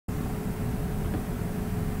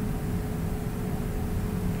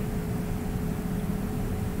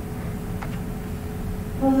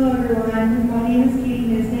Hello everyone, my name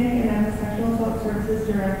is and I'm the Sexual Assault Services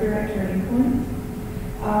Director at Turning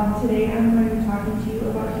Point. Today I'm going to be talking to you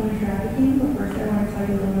about human trafficking, but first I want to tell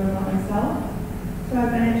you a little bit about myself. So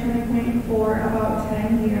I've been at Turning Point for about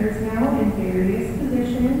 10 years now in various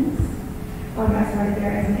positions. I started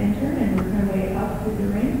there as an intern and worked my way up through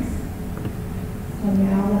the ranks. So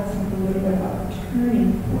now let's talk a little bit about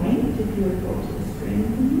Turning Point. If you would go to the screen,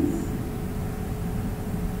 please.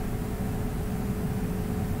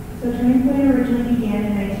 So Turning Point originally began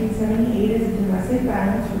in 1978 as a domestic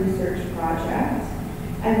violence research project,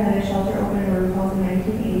 and then a shelter opened in River Falls in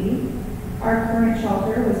 1980. Our current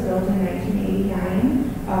shelter was built in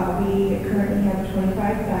 1989. We currently have 25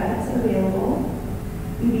 beds available.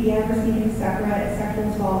 We began receiving separate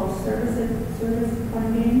sexual assault service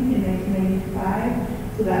funding in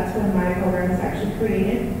 1995, so that's when my program was actually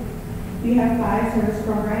created. We have 5 service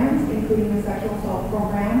programs, including the sexual assault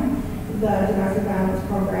program, the domestic violence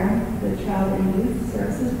program, the child and youth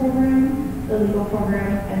services program, the legal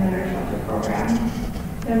program, and then our shelter program.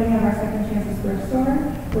 Then we have our Second Chances thrift store,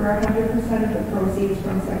 where 100% of the proceeds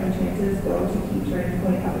from Second Chances go to keep Turning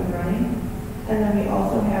Point up and running. And then we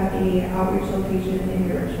also have a outreach location in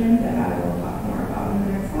Richmond that I will talk more about in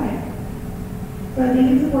the next slide. So I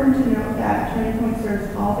think it's important to note that Turning Point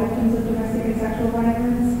serves all victims of domestic and sexual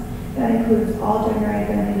violence. That includes all gender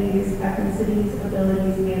identities, ethnicities,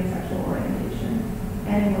 abilities, and sexual orientation.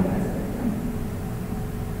 Anyone that's a victim.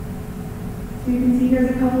 So you can see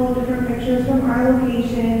here's a couple of different pictures from our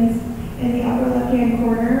locations. In the upper left-hand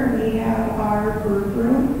corner, we have our group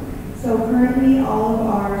room. So currently, all of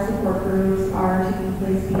our support groups are taking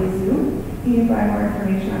place via Zoom. You can find more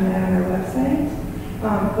information on that on our website.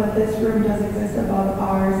 But this room does exist above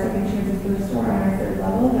our Second Chances thrift store on our 3rd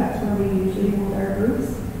level. That's where we usually hold our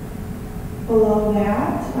groups. Below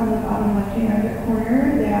that, on the bottom left-hand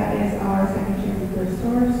corner, that is our Second Chances thrift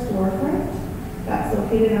store storefront. That's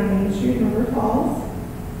located on Main Street in River Falls.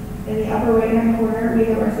 In the upper right-hand corner, we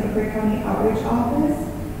have our St. Clair County Outreach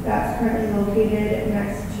Office. That's currently located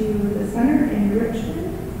next to the center in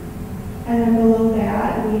Richmond. And then below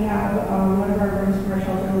that, we have one of our rooms from our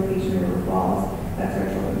shelter location in River Falls. That's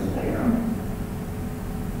our children's playroom.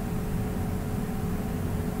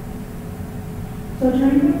 So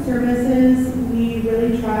Turning Point services, we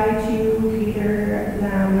really try to cater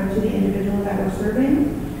them to the individual that we're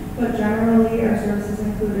serving. But generally, our services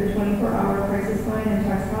include a 24-hour crisis line and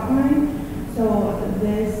text hotline. So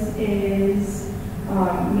this is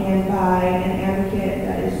manned by an advocate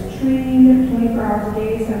that is trained 24 hours a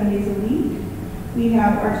day, 7 days a week. We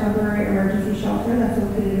have our temporary emergency shelter that's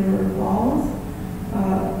located in River Falls.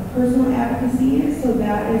 Personal advocacy, so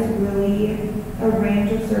that is really a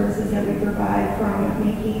range of services that we provide, from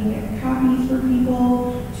making copies for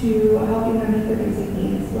people to helping them meet their basic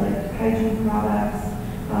needs like hygiene products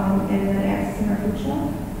and then accessing our food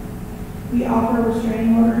shelf. We offer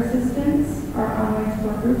restraining order assistance, our online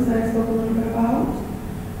support groups that I spoke a little bit about.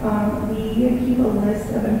 We keep a list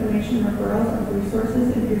of information referrals of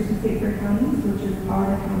resources in Pierce and St. Clair counties, which are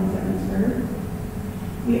the counties that we serve.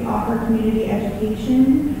 We offer community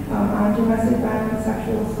education on domestic violence,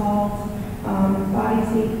 sexual assault, body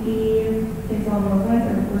safety, things along those lines,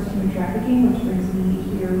 and of course human trafficking, which brings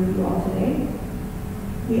me here with you all today.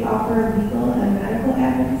 We offer legal and medical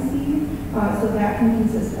advocacy, so that can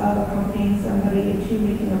consist of accompanying somebody to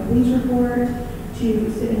making a police report,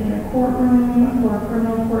 to sitting in a courtroom for a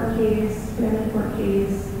criminal court case, family court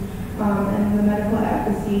case, and the medical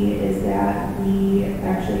advocacy is that we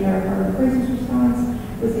actually are part of the crisis response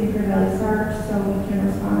with St. Clair Valley SART, so we can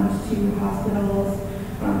respond to hospitals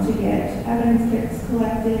to get evidence kits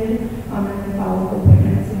collected and then follow-up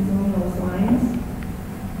appointments, things along those lines.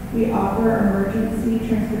 We offer emergency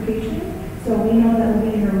transportation. So we know that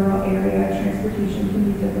living in a rural area, transportation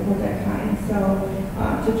can be difficult at times. So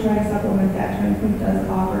to try to supplement that, Turning Point does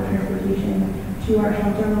offer transportation to our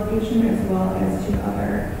shelter location as well as to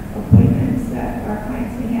other appointments that our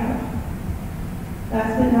clients may have.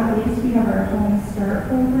 Last but not least, we have our Home Start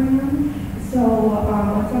program. So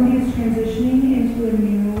when somebody is transitioning into a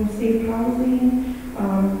new safe housing,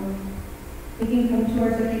 they can come to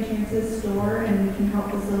our Second Chances store and we can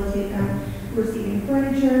help facilitate them receiving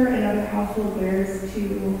furniture and other household wares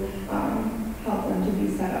to help them to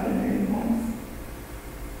be set up in their new homes.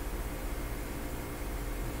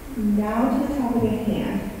 Now to the topic at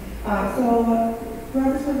hand. So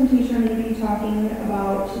throughout this presentation, I'm going to be talking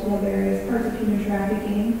about the various parts of human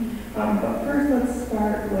trafficking. But first, let's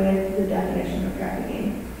start with the definition of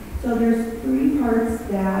trafficking. So there's 3 parts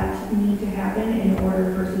that need to happen in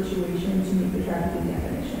order for a situation to meet the trafficking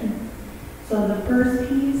definition. So the first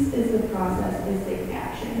piece is the process, is the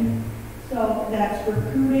action. So that's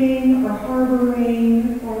recruiting or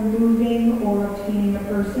harboring or moving or obtaining a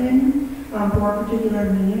person for a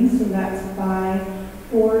particular means. So that's by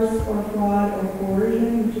force or fraud or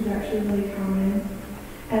coercion, which is actually really common.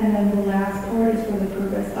 And then the last part is for the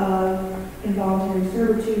purpose of involuntary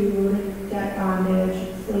servitude, debt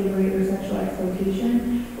bondage, slavery, or sexual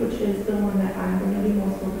exploitation, which is the one that I'm going to be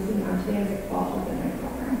most focusing on today as it falls within my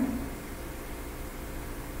program.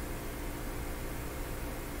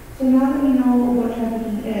 So now that we know what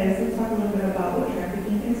trafficking is, let's talk a little bit about what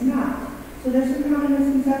trafficking is not. So there's some common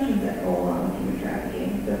misconceptions that go along with human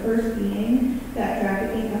trafficking. The first being that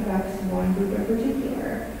trafficking affects one group in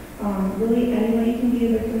particular. Really anybody can be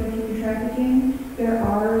a victim of human trafficking. There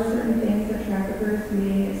are certain things that traffickers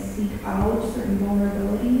may seek out, certain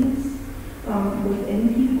vulnerabilities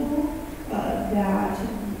within people that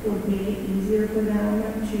would make it easier for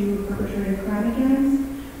them to perpetrate a crime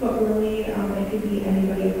against. But really, it could be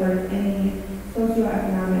anybody, a part of any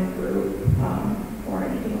socioeconomic group or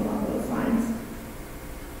anything along those lines.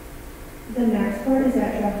 The next part is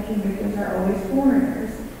that trafficking victims are always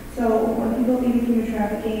foreigners. So when people think of human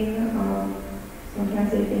trafficking,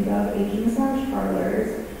 sometimes they think of Asian massage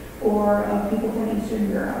parlors or of people from Eastern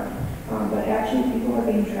Europe. But actually, people are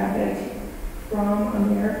being trafficked from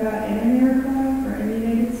America in America or in the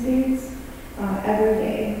United States every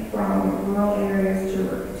day, from rural areas to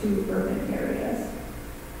urban areas.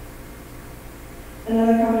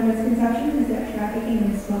 Another common misconception is that trafficking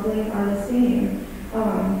and smuggling are the same.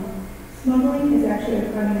 Smuggling is actually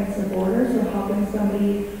a crime against the border, so helping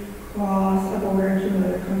somebody cross a border into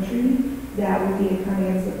another country, that would be a crime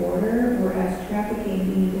against the border, whereas trafficking,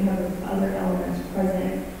 you need to have those other elements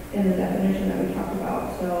present in the definition that we talked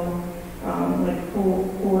about. So, like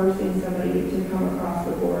coercing somebody to come across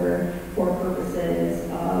the border for purposes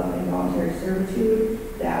of involuntary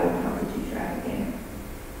servitude, that would constitute trafficking.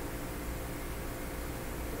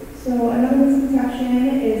 So another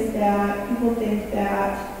misconception is that people think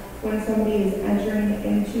that when somebody is entering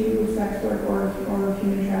into sex work or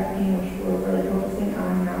human trafficking, which we're really focusing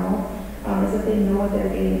on now, is that they know what they're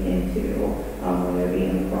getting into when they're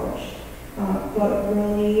being approached. But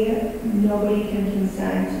really, nobody can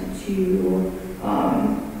consent to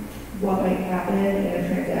what might happen in a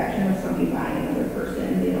transaction of somebody buying another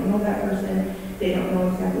person. They don't know that person. They don't know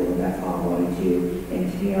exactly what that's all going to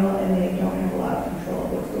entail, and they don't have a lot of control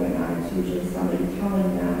of what's going on. It's usually somebody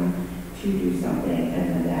telling them to do something, and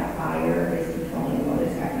then that buyer is controlling what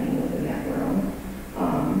is happening within that room.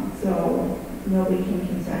 So nobody can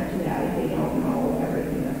consent to that if they don't know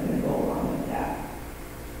everything that's going to go along with that.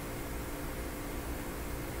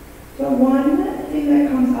 So one thing that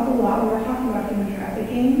comes up a lot when we're talking about human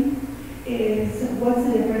trafficking is what's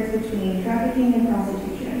the difference between trafficking and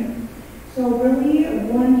prostitution. So really,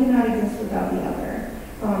 one cannot exist without the other,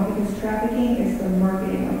 because trafficking is the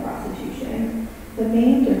marketing of prostitution. The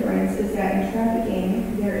main difference is that in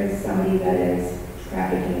trafficking, there is somebody that is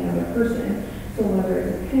trafficking another person. So whether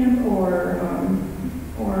it's a pimp or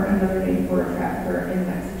another name for a trafficker in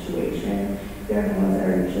that situation, they're the ones that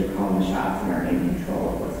are usually calling the shots and are in control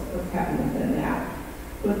of what's happening within that.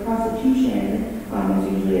 With prostitution,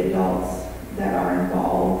 it's usually adults that are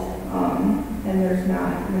involved, and there's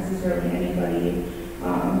not necessarily anybody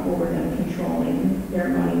over them controlling their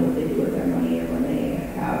money, what they do with their money, or when they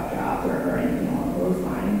have jobs or anything along those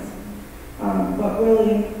lines. But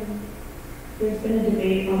really, there's been a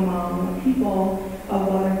debate among people of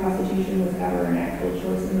whether prostitution was ever an actual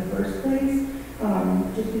choice in the first place,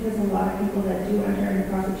 just because a lot of people that do enter into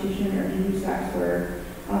prostitution or do sex work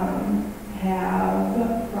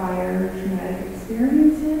have prior traumatic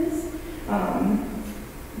experiences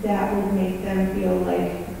that would make them feel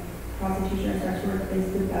like prostitution or sex work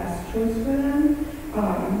is the best choice for them.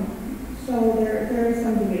 So there is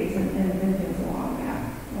some debates and things along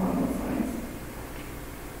those lines.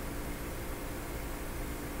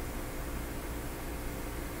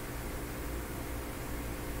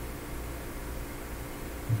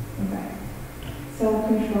 Okay. So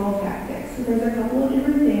control tactics. So there's a couple of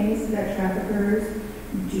different things that traffickers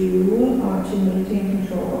do to maintain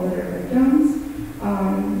control over their victims.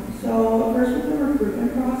 So first with the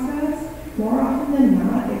recruitment process, more often than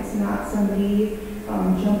not, it's not somebody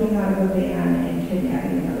jumping out of a van and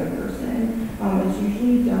kidnapping another person. It's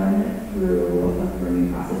usually done through a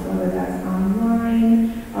grooming process, whether that's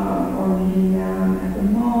online or meeting them at the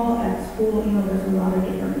mall, at school. There's a lot of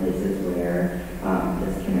different places where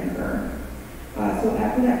this can occur. So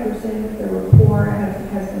after that person, the rapport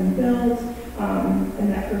has been built,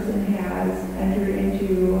 and that person has entered into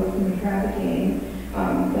human trafficking,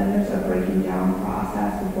 then there's a breaking down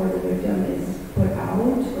process before the victim is put out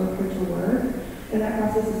or put to work. And that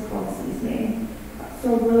process is called seasoning.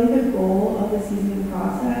 So really the goal of the seasoning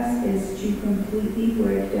process is to completely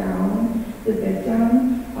break down the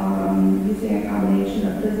victim using a combination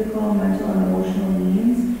of physical, mental, and emotional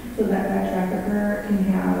means so that that trafficker can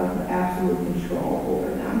have absolute control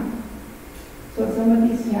over them. So some of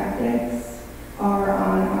these tactics are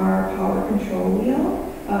on our power control wheel.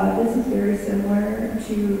 This is very similar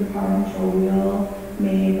to the power control wheel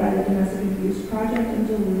made by the Domestic Abuse Project in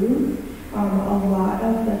Duluth. A lot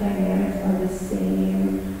of the dynamics are the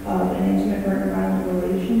same of an intimate partner violent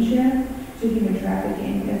relationship to human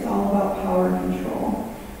trafficking. It's all about power control.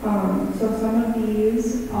 So some of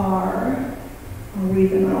these are, I'll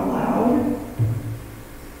read them out loud,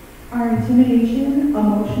 are intimidation,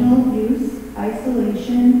 emotional abuse,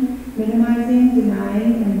 isolation, minimizing,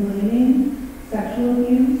 denying, and blaming, sexual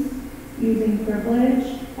abuse, using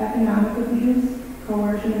privilege, economic abuse,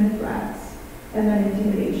 coercion, and threats, and then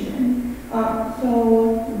intimidation. So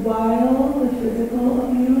while the physical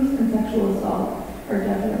abuse and sexual assault are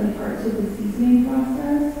definitely parts of the seasoning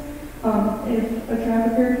process, if a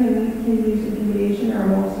trafficker can use intimidation or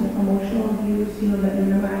emotional abuse, that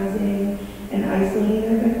minimizing and isolating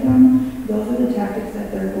their victim, those are the tactics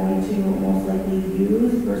that they're going to most likely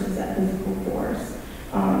use versus that physical force.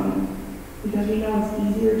 Because we know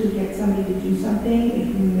it's easier to get somebody to do something if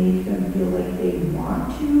you make them feel like they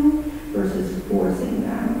want to versus forcing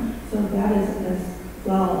them. So that is as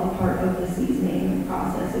well a part of the seasoning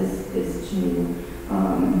process is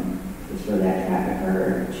for that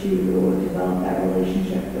trafficker to develop that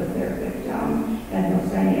relationship with their victim and those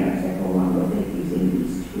dynamics that go along with it using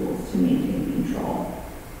these tools to maintain control.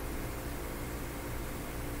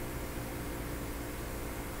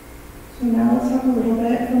 So now let's talk a little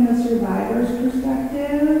bit from the survivor's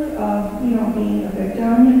perspective of, being a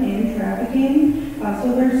victim in trafficking.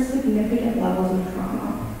 So there's significant levels of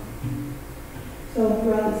trauma. So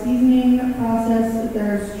throughout the seasoning process,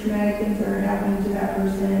 there's traumatic things that are happening to that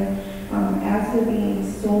person. As they're being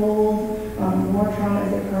sold, more trauma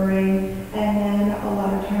is occurring, and then a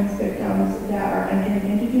lot of times victims that are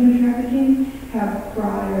entering into human trafficking have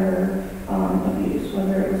prior abuse,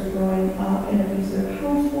 whether it was growing up in an abusive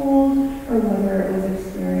household or whether it was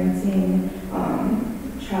experiencing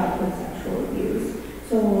childhood sexual abuse.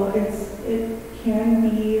 So it can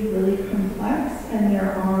be really complex, and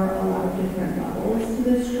there are a lot of different levels to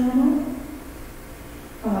this trauma.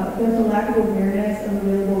 There's a lack of awareness of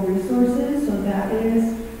available resources, so that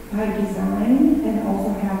is by design and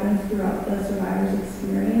also happens throughout the survivor's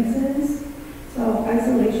experiences. So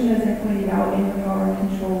isolation, as I pointed out in the power and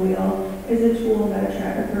control wheel, is a tool that a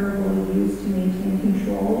trafficker will use to maintain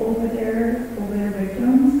control over their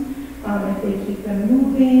victims. If they keep them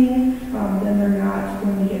moving, then they're not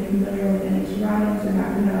going to get familiar with any surroundings. They're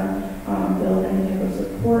not going to build any type of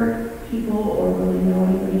support people or really know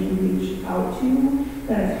anybody to reach out to.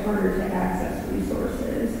 Then it's harder to access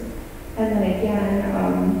resources. And then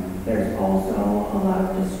again, there's also a lot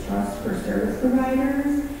of distrust for service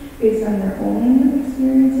providers based on their own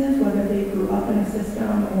experiences, whether they grew up in a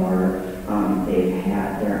system or they've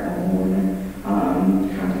had their own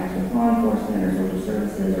contact with law enforcement or social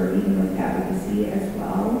services or even with advocacy as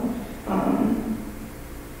well.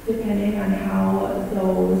 Depending on how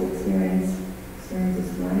those experiences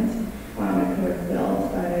went, it could have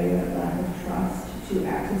built a lack of trust to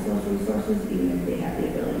access those resources, even if they have the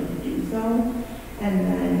ability to do so. And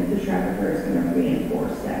then the trafficker is going to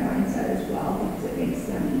reinforce that mindset as well because it makes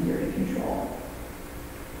them easier to control.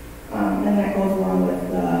 And that goes along with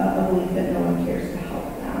a belief that no one cares to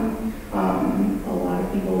help them. A lot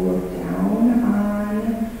of people look down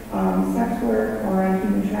on sex work or on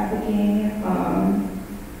human trafficking.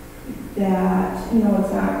 That it's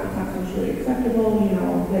not socially acceptable.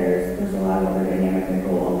 There's a lot of other dynamics that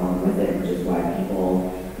go along with it, which is why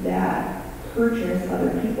people that purchase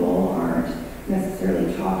other people aren't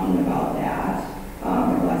necessarily talking about that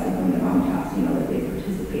or blessing from the mountaintops, that they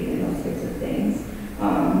participate in those types of things.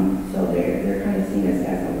 So they're kind of seen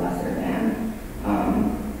as a lesser than,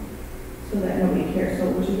 so that nobody cares. So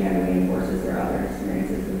which again reinforces their other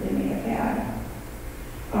experiences that they may have had.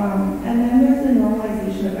 And then there's the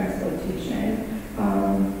normalization of exploitation.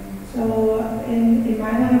 So in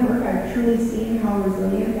my line of work, I've truly seen how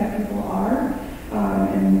resilient that people are.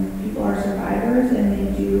 And people are survivors, and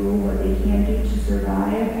they do what they can do to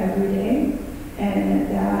survive every day. And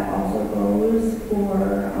that also goes for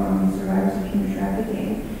survivors of human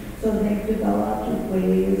trafficking. So they've developed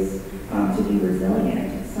ways to be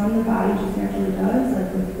resilient. Some the body just naturally does,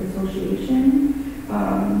 like with dissociation.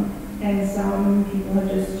 And some people have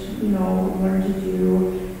just, learned to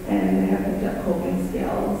do and have picked up coping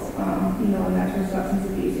skills, and that's where substance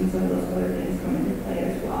abuse and some of those other things come into play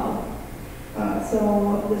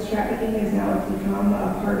so this trafficking has now become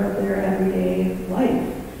a part of their everyday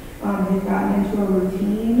life. They've gotten into a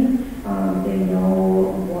routine. They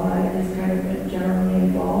know what is kind of generally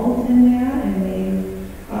involved in that, and they've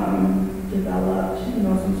developed,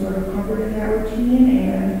 some sort of comfort in that routine,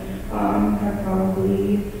 and have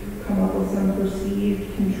probably come up with some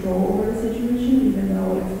perceived control over the situation, even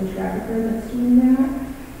though it's the trafficker that's doing that.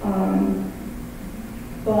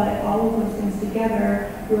 But all of those things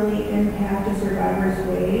together really impact a survivor's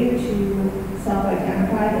way to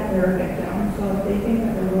self-identify that they're a victim. So if they think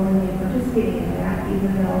that they're willingly participating in that,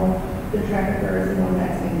 even though the trafficker is the one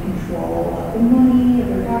that's in control of the money, of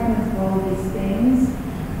their documents, all of these things,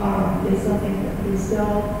 they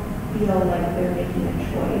still feel like they're making a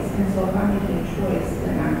choice. And so if I'm making a choice,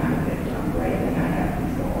 then I'm not a victim, right? Then I have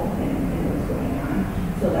control in what's going on.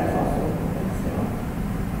 So that's also a thing still.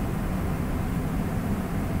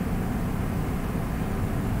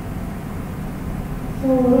 So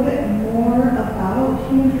a little bit more about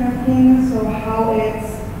human trafficking, so how it's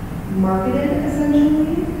marketed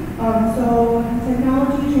essentially. So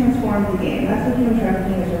technology transformed the game. That's what human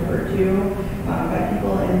trafficking is referred to by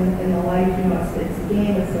people in the life. It's the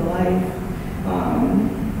game, it's the life.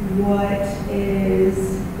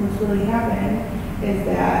 What's really happened is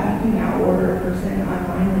that you can now order a person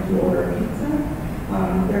online like you order a pizza.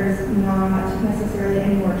 There's not necessarily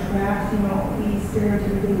any more traps. We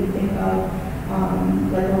stereotypically think of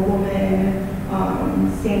like a woman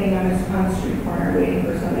standing on a street corner waiting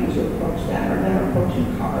for somebody to approach them, or them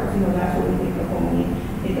approaching cars. That's what we think of when we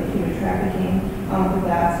think of human trafficking. But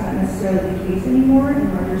that's not necessarily the case anymore.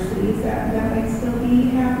 In larger cities, that might still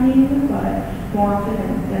be happening, but more often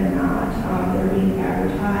than not, they're being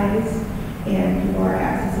advertised, and people are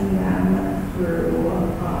accessing them through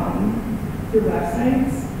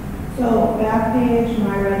websites. So Backpage,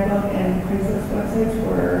 MyRedBook, and Craigslist websites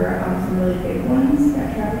were some really big ones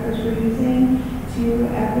that traffickers were using to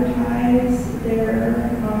advertise their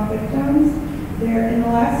victims. In the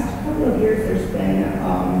last couple of years, there's been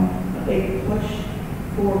a big push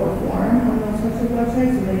for reform on those types of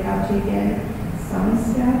websites, so they have taken some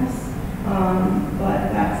steps. But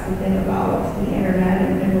that's the thing about the internet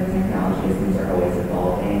and with technology, is things are always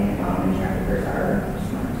evolving, and traffickers are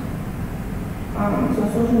smart. So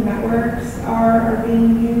social networks are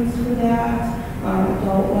being used for that.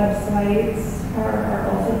 Adult websites are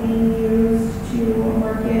also being used to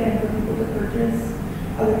market and for people to purchase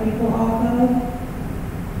other people off of.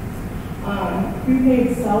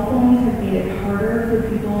 Prepaid cell phones have made it harder for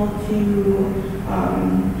people to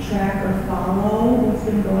track or follow what's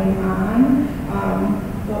been going on.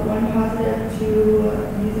 But one positive to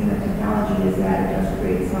using the technology is that it does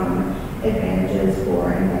create some advantages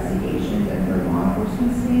for investigations and for law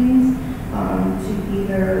enforcement things to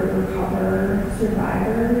either recover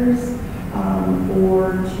survivors or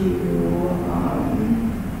to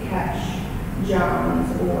catch Johns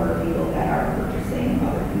or people that are purchasing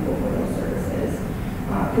other people for those services.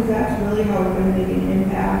 Because that's really how we're going to make an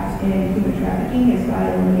impact in human trafficking, is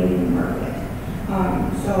by eliminating the market.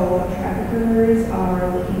 So traffickers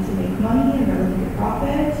are looking to make money and they're looking to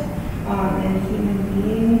profit, and human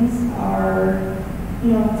beings are,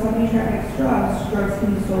 when somebody traffics drugs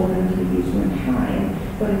can be sold and can be used one time.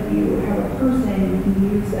 But if you have a person, you can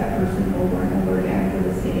use that person over and over again for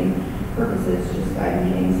the same purposes, just by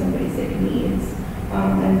meeting some basic needs.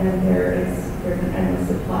 And then there's an endless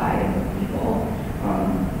supply of people.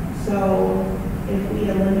 So if we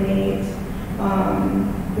eliminate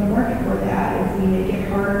the market for that, if we make it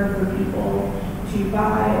harder for people to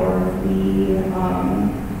buy, or if we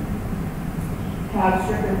have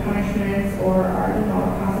stricter punishments, or are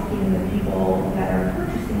prosecuting the people that are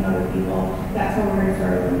purchasing other people, that's how we're going to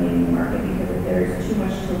start eliminating the market. Because if there's too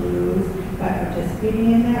much to lose by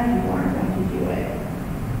participating in that, people aren't going to do it.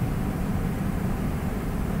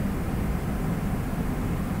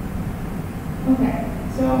 Okay,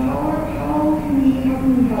 so how can we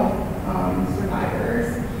help survivors?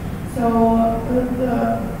 So the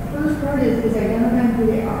first part is identifying who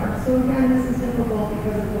they are. So again, this is difficult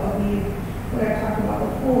because of what I talked about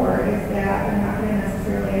before, is that they're not going to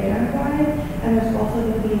necessarily identify, and there's also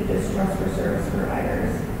going to be distrust for service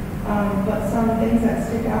providers. But some things that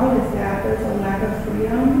stick out is that there's a lack of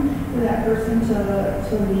freedom for that person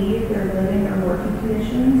to leave their living or working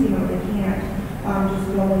conditions. They can't just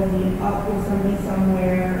go and meet up with somebody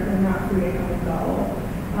somewhere. They're not free to come and go.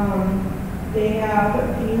 They have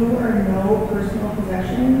few or no personal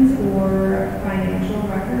possessions or financial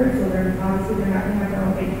records, so they're not going to have their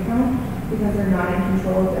own bank account because they're not in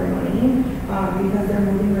control of their money, because they're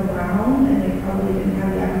moving around and they probably didn't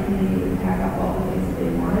have the opportunity to pack up all the things that they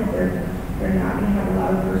wanted. They're not going to have a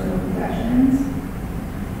lot of personal possessions.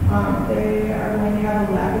 have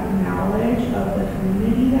a lack of knowledge of the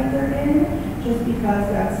community that they're in, just because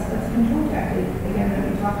that's a control tactic. Again, that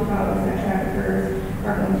we talked about is that traffickers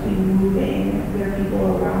are going to be moving their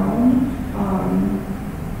people around.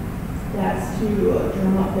 That's to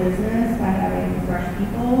drum up business by having fresh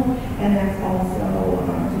people, and that's also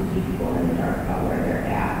to keep people in the dark about where they're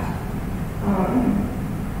at.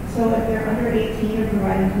 So if they're under 18 or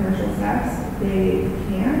providing commercial sex, they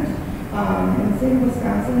can't. In the state of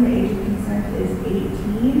Wisconsin, the age of consent is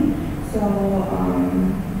 18, so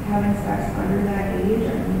having sex under that age,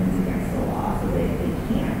 I mean, it's against the law, so they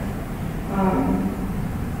can't.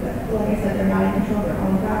 Like I said, they're not in control of their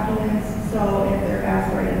own documents, so if they're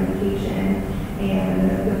asked for identification and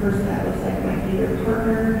the person that looks like it might be their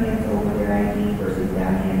partner hands over their ID versus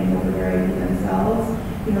them handing over their ID themselves,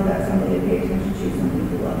 you know, that's something to pay attention to, something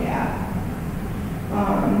to look at.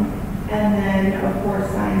 And then, of course,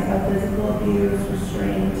 signs of physical abuse,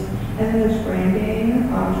 restraint, and then there's branding.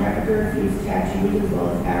 Traffickers use tattoos as well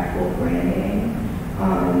as actual branding,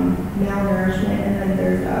 malnourishment, and then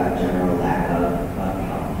there's a general lack of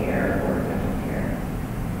health care or dental care.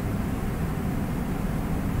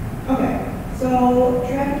 Okay, so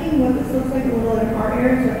trafficking, what this looks like a little in our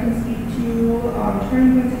area, so I can speak to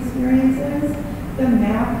turning point experiences. The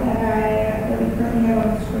map that we currently have on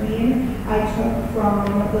the screen, I took from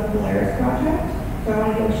the Polaris project. So I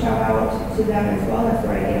want to give a shout out to them as well. That's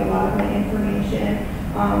where I get a lot of my information.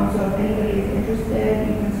 So if anybody is interested,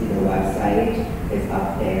 you can see the website is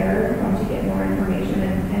up there to get more information.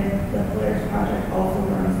 And the Polaris project also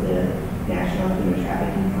runs the National Human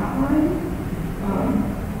Trafficking Hotline.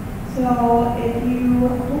 So if you,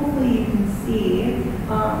 hopefully you can see,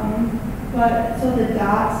 but so the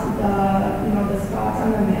dots, the spots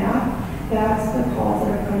on the map, that's the calls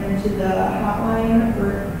that have come into the hotline,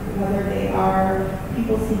 for whether they are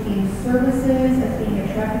people seeking services as being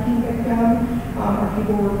a trafficking victim, or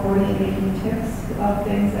people reporting and making tips of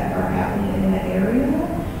things that are happening in that area.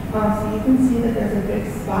 So you can see that there's a big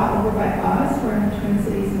spot over by us. We're in the Twin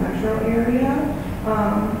Cities metro area.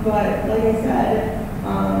 But like I said,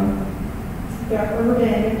 the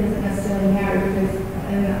urban doesn't necessarily matter, because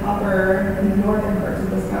in the northern parts of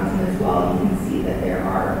Wisconsin as well, you can see that there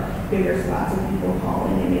are bigger spots of people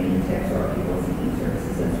calling and making tips, or people seeking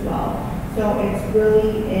services as well. So it's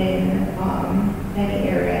really in any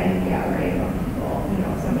area, any gathering of people, you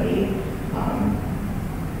know, somebody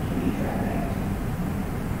can be trafficked.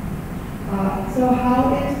 So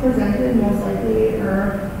how it's presented, most likely,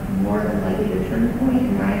 or more than likely, the turning point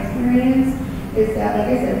in my experience is that,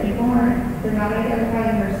 like I said, people they're not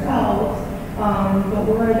identifying themselves, but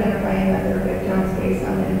we're identifying that they're victims based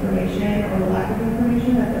on the information or the lack of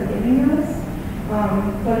information that they're giving us.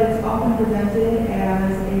 But it's often presented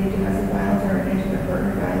as a domestic violence or an intimate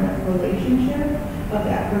partner violent relationship of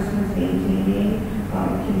that person who's maintaining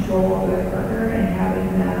control over their partner and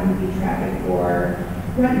having them be trafficked for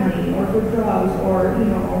rent money or for drugs or, you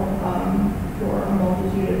know, for a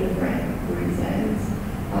multitude of different reasons.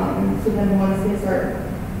 So then once they start,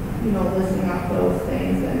 you know, listing off those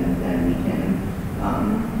things, then we can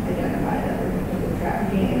identify that they're victims of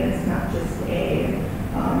trafficking, and it's not just a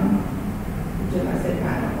domestic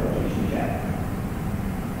violent relationship.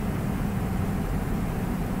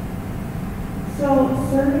 So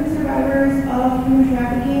serving survivors of human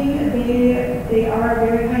trafficking, they are a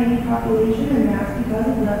very high need population, and that's because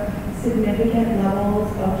of the significant levels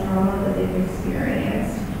of trauma that they've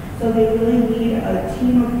experienced. So they really need a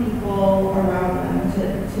team of people around them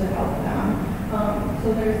to help them.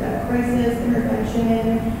 So there's that crisis intervention,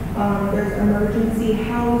 there's emergency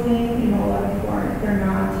housing. You know, a lot of people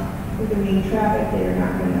they're being trafficked, they're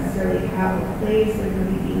not going to necessarily have a place, they're going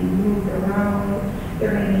to be being moved around,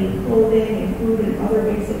 they're going to need clothing and food and other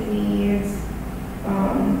basic needs.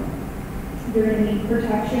 They're going to need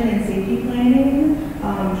protection and safety planning.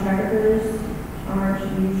 Traffickers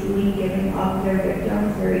aren't usually giving up their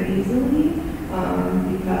victims very easily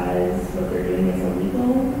because what they're doing is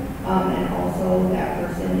illegal, and also that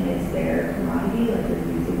person is their commodity, like they're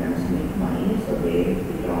using them to make money, so they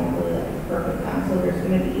don't really like to work with them. So there's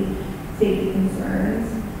going to be safety concerns.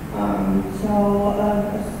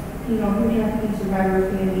 You know, human trafficking survivors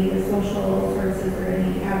are going to need the social services, they're going to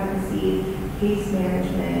need advocacy, case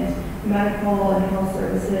management, medical and health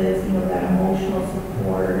services, you know, that emotional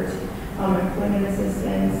support, employment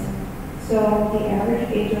assistance. So the average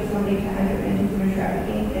age of somebody to enter into human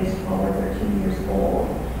trafficking is 12 or 13 years old.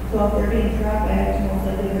 So if they're being trafficked, most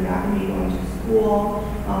likely they're not going to be going to school,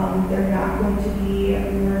 they're not going to be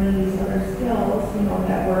learning these other skills, you know,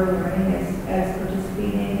 that we're learning as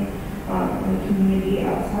participating in the community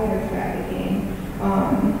outside of trafficking.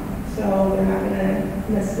 So they're not going to,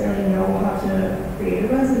 necessarily know how to create a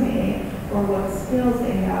resume or what skills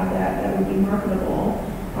they have that would be marketable.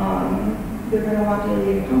 They're going to want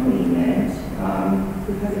daily accompaniment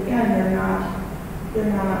because again,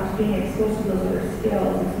 they're not being exposed to those other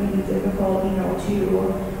skills. It's going to be difficult, to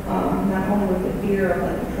not only with the fear of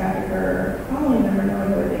like the trafficker following them or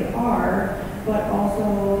knowing where they are, but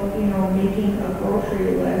also, making a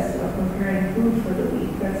grocery list of preparing food for the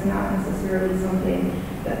week. That's not necessarily something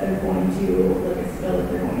that they're going to, like a skill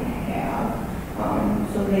that they're going to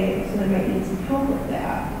have. So they might need some help with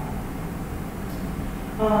that.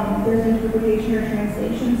 There's interpretation or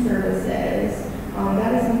translation services.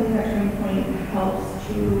 That is something that Turning Point helps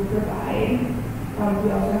to provide.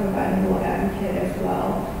 We also have a bilingual advocate as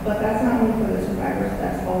well, but that's not only for the survivors,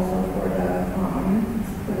 that's also for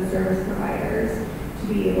the service providers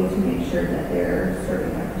to be able to make sure that they're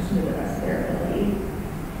serving that person to the best of their ability.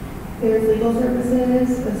 There's legal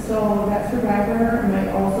services, so that survivor might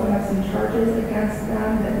also have some charges against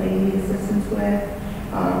them that they need assistance with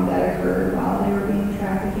that occurred while they were being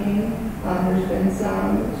trafficking. There's been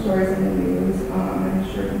some stories in the news.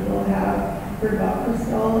 I'm sure people have heard about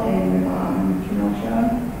Crystal and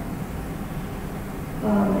Kenosha.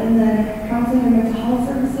 And then counseling and mental health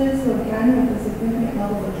services. So again, with the significant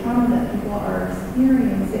levels of trauma that people are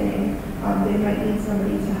experiencing, they might need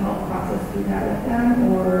somebody to help process through that with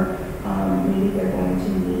them, or maybe they're going to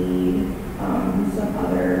need some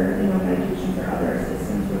other, medications or other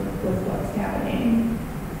assistance with what's happening.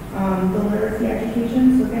 The literacy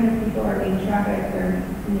education. So again, if people are being trafficked, they're,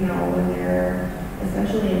 when they're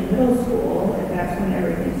essentially in middle school, if that's when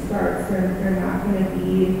everything starts, they're not going to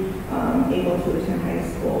be able to attend high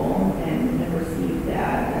school and receive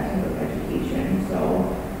that type of education.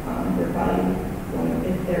 So they're probably going,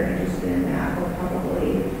 if they're interested in that, they'll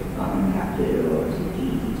probably have to take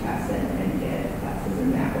GED tests and get classes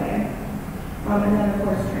in that way. And then of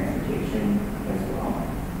course transportation as well.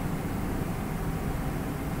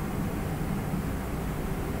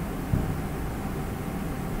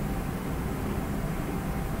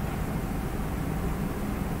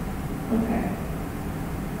 Okay.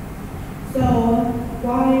 So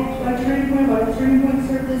why Turning Point? Why does Turning Point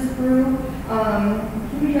serve this group?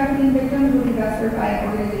 Human trafficking victims would be best served by an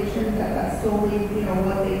organization that's solely,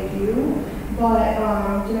 what they do.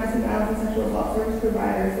 But domestic violence and sexual assault service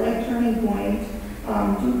providers like Turning Point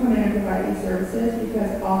do come in and provide these services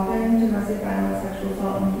because often domestic violence, sexual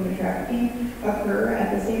assault, and human trafficking occur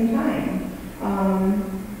at the same time.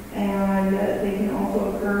 And they can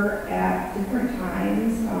also occur at different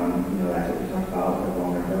times. That's what we talked about, the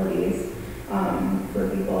vulnerabilities. For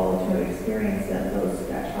people to experience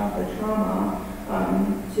that childhood trauma,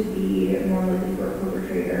 to be more likely for a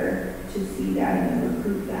perpetrator to see that and then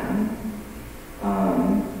recruit them.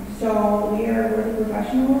 So we're the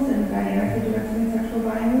professionals in dynamics of domestic and sexual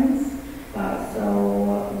violence.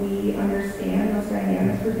 So we understand those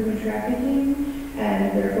dynamics for human trafficking,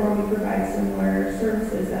 and therefore we provide similar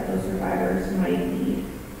services that those survivors might need.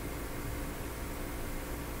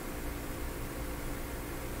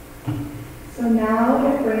 So now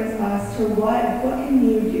it brings us to what can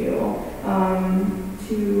you do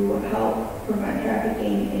to help prevent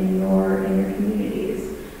trafficking in your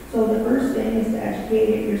communities. So the first thing is to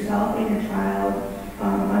educate yourself and your child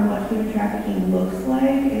on what human trafficking looks like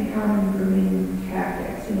and common grooming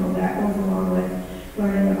tactics. That goes along with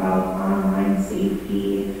learning about online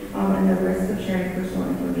safety and the risks of sharing personal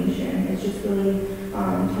information. It's just really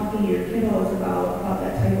talking to your kiddos about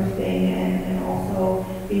that type of thing, and also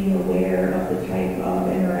being aware of the type of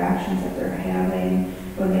interactions that they're having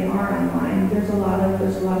when they are online. There's a lot of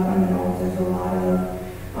unknowns. There's a lot of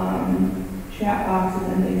chat boxes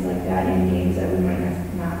and things like that in games that we might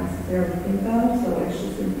not necessarily think of. So it's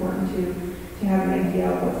just important to have an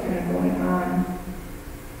idea of what's kind of going on.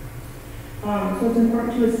 So it's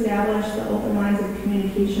important to establish the open lines of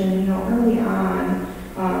communication, early on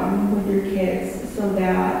with your kids, so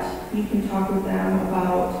that you can talk with them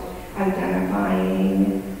about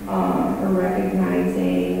identifying or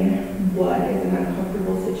recognizing what is an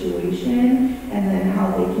uncomfortable situation, and then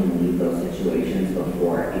how they can leave those situations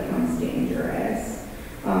before it becomes dangerous.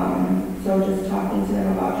 So just talking to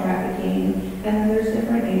them about trafficking, and then there's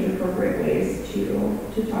different age-appropriate ways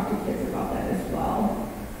to talk to kids about that as well.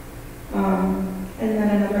 And then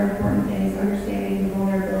another important thing is understanding the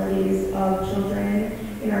vulnerabilities of children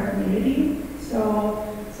in our community.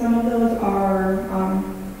 So some of those are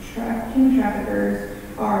human traffickers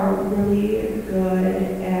are really good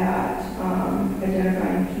at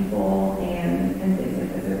identifying people and things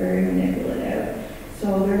like this. They're very manipulative.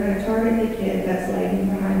 So they're going to target the kid that's lagging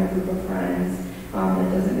behind a group of friends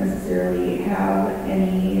that doesn't necessarily have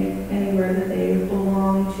anywhere that they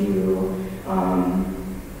belong to,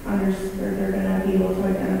 or they're going to be able to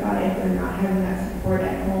identify if they're not having that support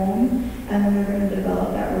at home, and then they're going to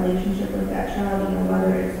develop that relationship with that child,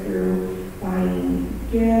 whether it's through buying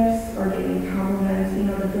gifts or giving compliments,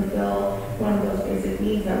 to fulfill one of those basic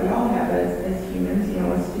needs that we all have as humans,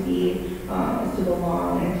 is to be, is to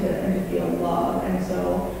belong and to feel love. And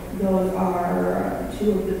so those are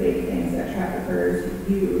two of the big things that traffickers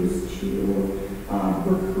use to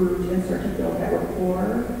recruit and start to build that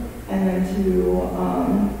rapport, and then to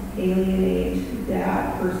alienate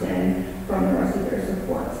that person from the rest of their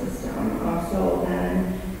support system. So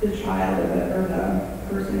then the child or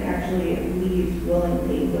the person actually leaves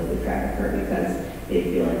willingly with the trafficker because they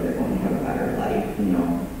feel like they're going to have a better life.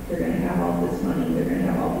 They're going to have all this money, they're going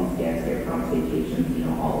to have all these gifts, their promised vacations,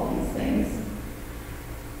 all of these things.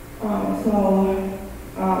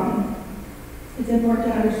 It's important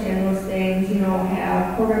to understand those things,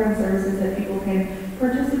 have programs and services that people can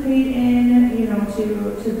participate in,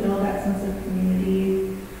 to build that sense of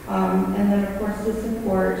community. And then, of course, to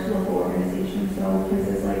support local organizations. So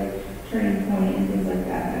places like Turning Point and things like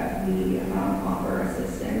that we offer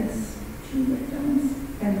assistance to victims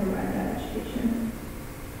and provide that education.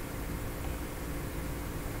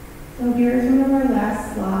 So here's one of our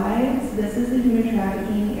last slides. This is the Human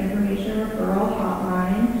Trafficking Information Referral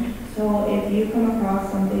Hotline. So if you come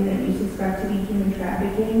across something that you suspect to be human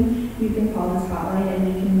trafficking, you can call this hotline and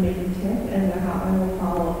you can make a tip, and the hotline will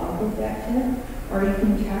follow up with that tip. Or you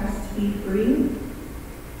can text Be Free.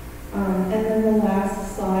 And then the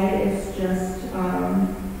last slide is just, these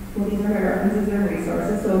are my references and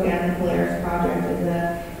resources. So again, the Polaris Project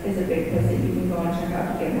is a big place that you can go and check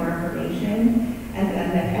out to get more information. And then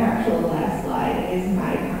the actual last slide is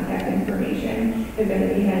my contact information. If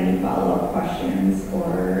anybody had any follow-up questions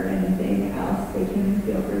or anything else, they can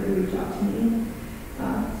feel free to reach out to me.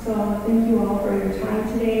 So thank you all for your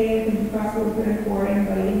time today. Thank you, Crossroads Open, for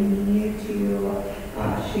inviting me to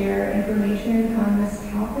share information on this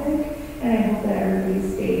topic. And I hope that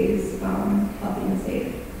everybody stays healthy and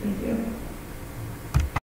safe. Thank you.